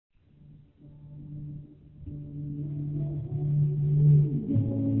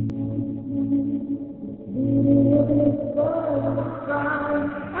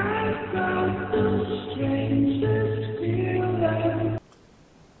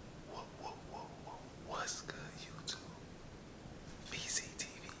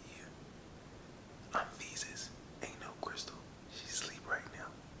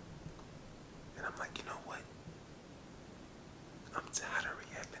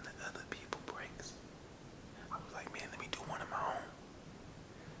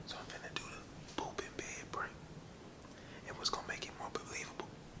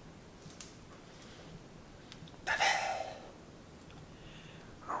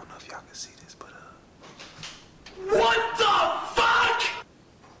if y'all can see this, but What the fuck?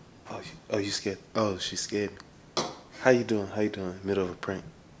 Oh, you scared? Oh, she scared me. How you doing? How you doing? Middle of a prank.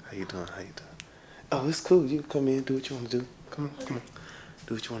 How you doing? How you doing? Oh, it's cool. You come in, do what you want to do. Come on, come on.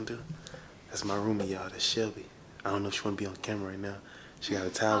 Do what you want to do. That's my roomie, y'all. That's Shelby. I don't know if she want to be on camera right now. She got a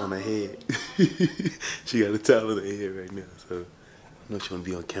towel on her head. She got a towel on her head right now. So I don't know if she want to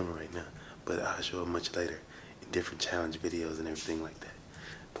be on camera right now. But I'll show her much later in different challenge videos and everything like that.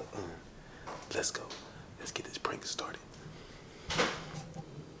 But let's go. Let's get this prank started.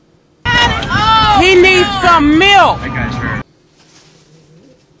 He needs some milk. That guy's hurt.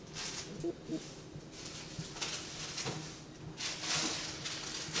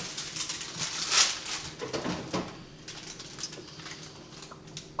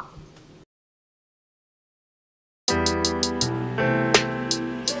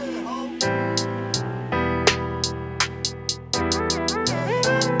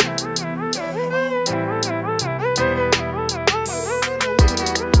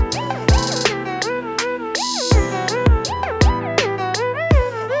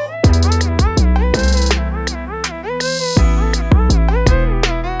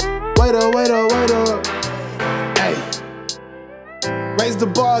 Wait up. Hey, raise the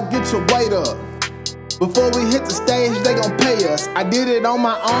bar, get your weight up. Before we hit the stage, they gon' pay us. I did it on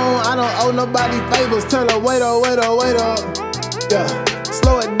my own, I don't owe nobody favors. Tell her, wait up. Yeah,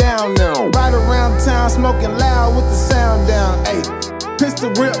 slow it down now. Ride around town, smoking loud with the sound down. Hey,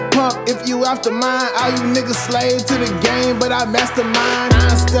 pistol grip pump, if you after mine. All you niggas slave to the game, but I mastermind.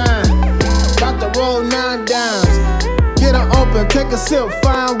 Einstein, about to roll 9 dimes. Get her open, take a sip,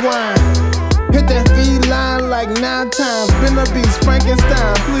 fine wine. Hit that feed line like 9 times. Been a beast,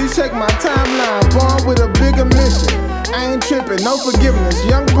 Frankenstein. Please check my timeline. Born with a bigger mission. I ain't tripping, no forgiveness.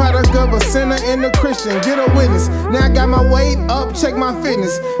 Young product of a sinner and a Christian. Get a witness. Now I got my weight up, check my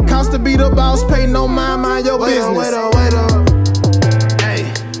fitness. Cost to be the boss, pay no mind your business. Wait up. Hey,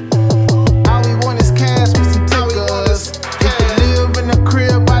 all we want is cash for some tickers. If you live in the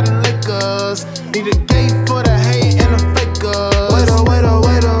crib by the liquors. Need a gate for the hate and the fakers. Wait up.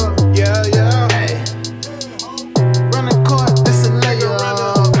 Yeah. Hey, run the court, this a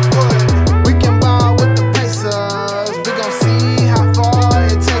layup. We can ball with the Pacers. We gon' see how far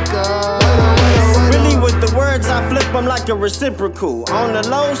it take us. Really with the words, I flip them like a reciprocal. On the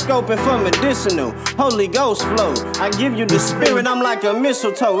low, scoping for medicinal. Holy Ghost flow. I give you the spirit, I'm like a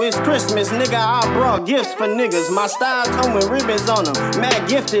mistletoe. It's Christmas, nigga, I brought gifts for niggas. My style come with ribbons on them. Mad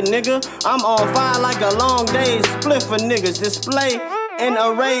gifted, nigga. I'm on fire like a long day's split for niggas. Display an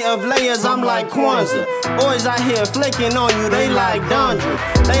array of layers, I'm like Kwanzaa. Boys out here flaking on you, they like Dondra.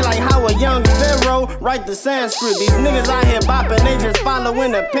 They like how a young pharaoh write the Sanskrit. These niggas out here bopping, they just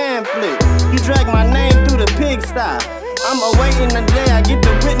following the pamphlet. You drag my name through the pigsty. I'm awaiting the day I get to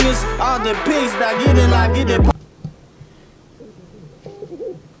witness all the pigs that get it, I get it.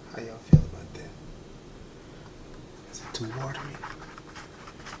 How y'all feel about that? Is it too watery?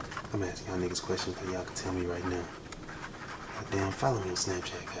 I'm asking y'all niggas questions so y'all can tell me right now. Goddamn, follow me on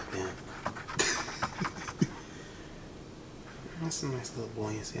Snapchat, goddamn. That's a nice little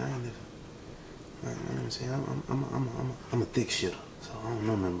buoyancy. I ain't never. You know what I'm saying? I'm a thick shitter, so I don't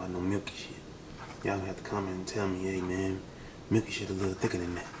know nothing about no milky shit. Y'all gonna have to comment and tell me, hey man, milky shit a little thicker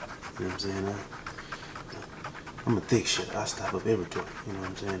than that. You know what I'm saying? I'm a thick shitter. I stop up every joint. You know what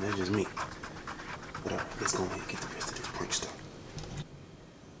I'm saying? That's just me. But alright, let's go ahead and get the rest of this prank started.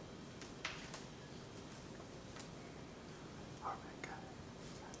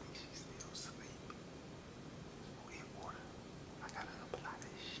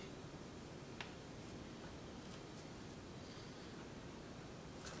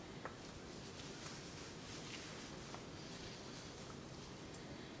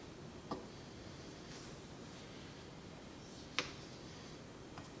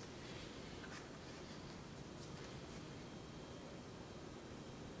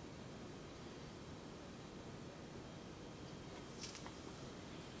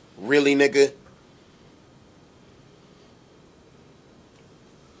 Really, nigga?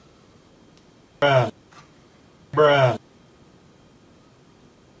 Bruh.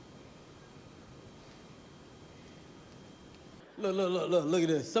 Look at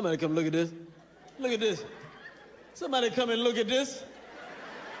this. Somebody come look at this. Look at this. Somebody come and look at this.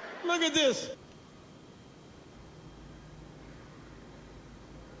 Look at this.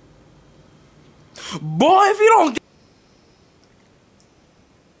 Boy, if you don't get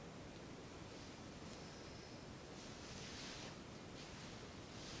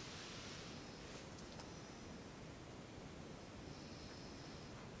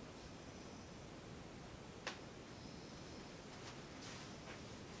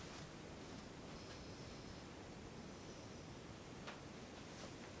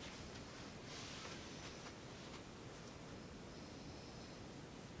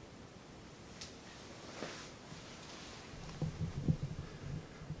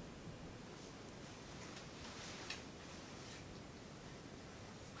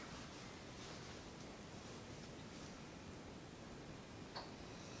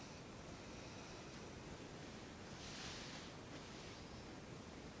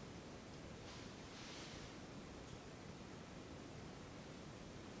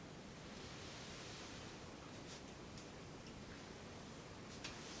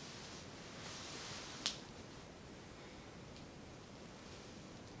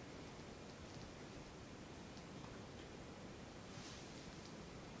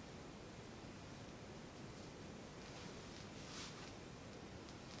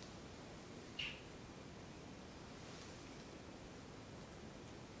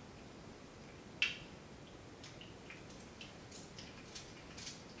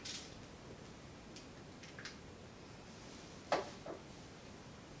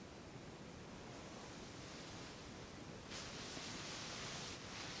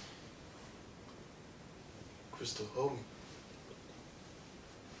Crystal, hold me.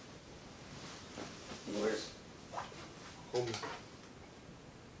 Where's... Hold me.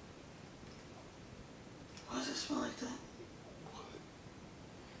 Why does it smell like that?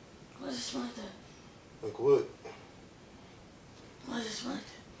 Why does it smell like that? Like what? Why does it smell like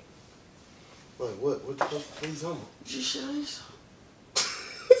that? Like what? What the fuck? What are you talking about? Did you shit on yourself?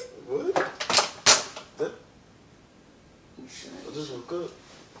 What? That? You shit on I just woke up.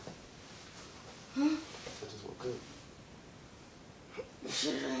 Huh? I just woke up. You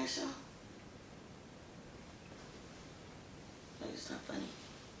shit on yourself? Like, it's not funny.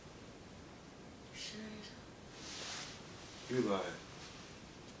 You shit on yourself? You lying.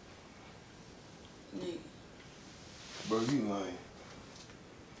 Nigga, Bro, you lying.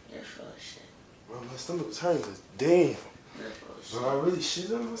 you're full of shit. Bro, my stomach was hurting cause damn. You're full of shit. Bro, I really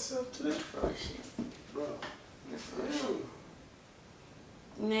shit on myself today? You're full of shit. Bro. You're full of shit.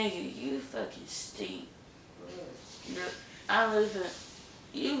 Nigga, you fucking stink. I live in...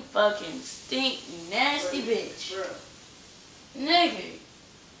 You fucking stink, you nasty bitch. Nigga.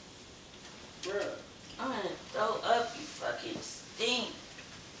 I'm gonna throw up, you fucking stink.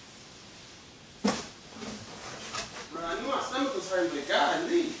 Bro, I knew my stomach was hurting, but God,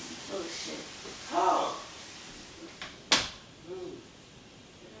 leave. Oh shit. How?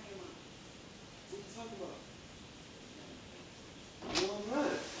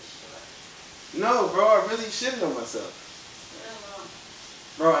 No, bro, I really shitted on myself.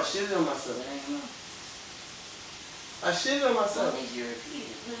 Bro, I shitted on myself. I shitted on Why myself. did you repeat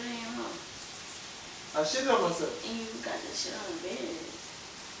it? Put it in your mouth. I shitted on myself. And you got this shit on the bed.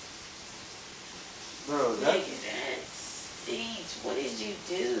 Bro, that... Nigga, that stinks. What did you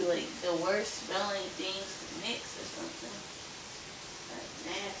do? Like the worst smelling things to mix or something? That's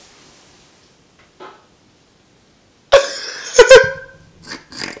nasty.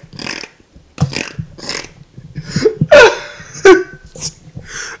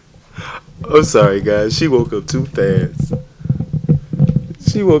 I'm sorry, guys. She woke up too fast.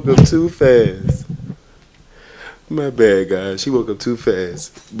 She woke up too fast. My bad, guys. She woke up too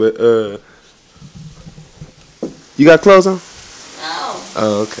fast. But, you got clothes on? No.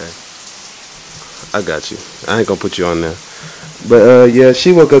 Oh, okay. I got you. I ain't gonna put you on there. But, yeah,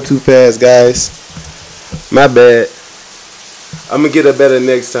 she woke up too fast, guys. My bad. I'm gonna get her better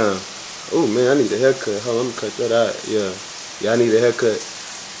next time. Oh, man, I need a haircut. Hold on, I'm gonna cut that out. Yeah. Yeah, I need a haircut.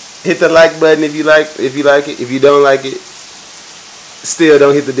 Hit the like button if you like it. If you don't like it, still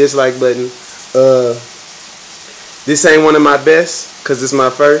don't hit the dislike button. This ain't one of my best, cause it's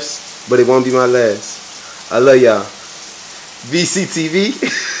my first, but it won't be my last. I love y'all. VCTV.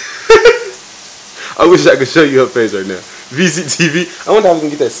 I wish I could show you her face right now. VCTV. I wonder how we can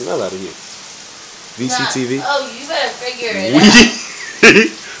get that smell out of here. VCTV. Nah. Oh, you better figure it out.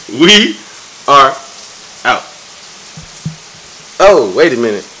 We are out. Oh, wait a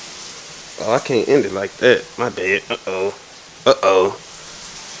minute. Oh, I can't end it like that. My bad. Uh-oh. Uh-oh.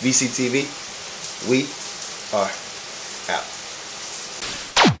 VCTV, we are out.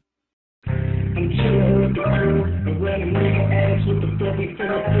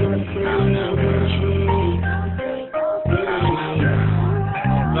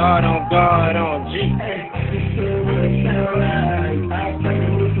 God on G.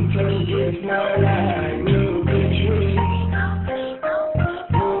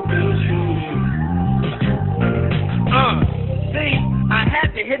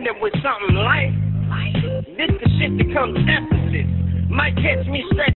 Hitting it with something light. This the shit that comes emphasis. Might catch me straight.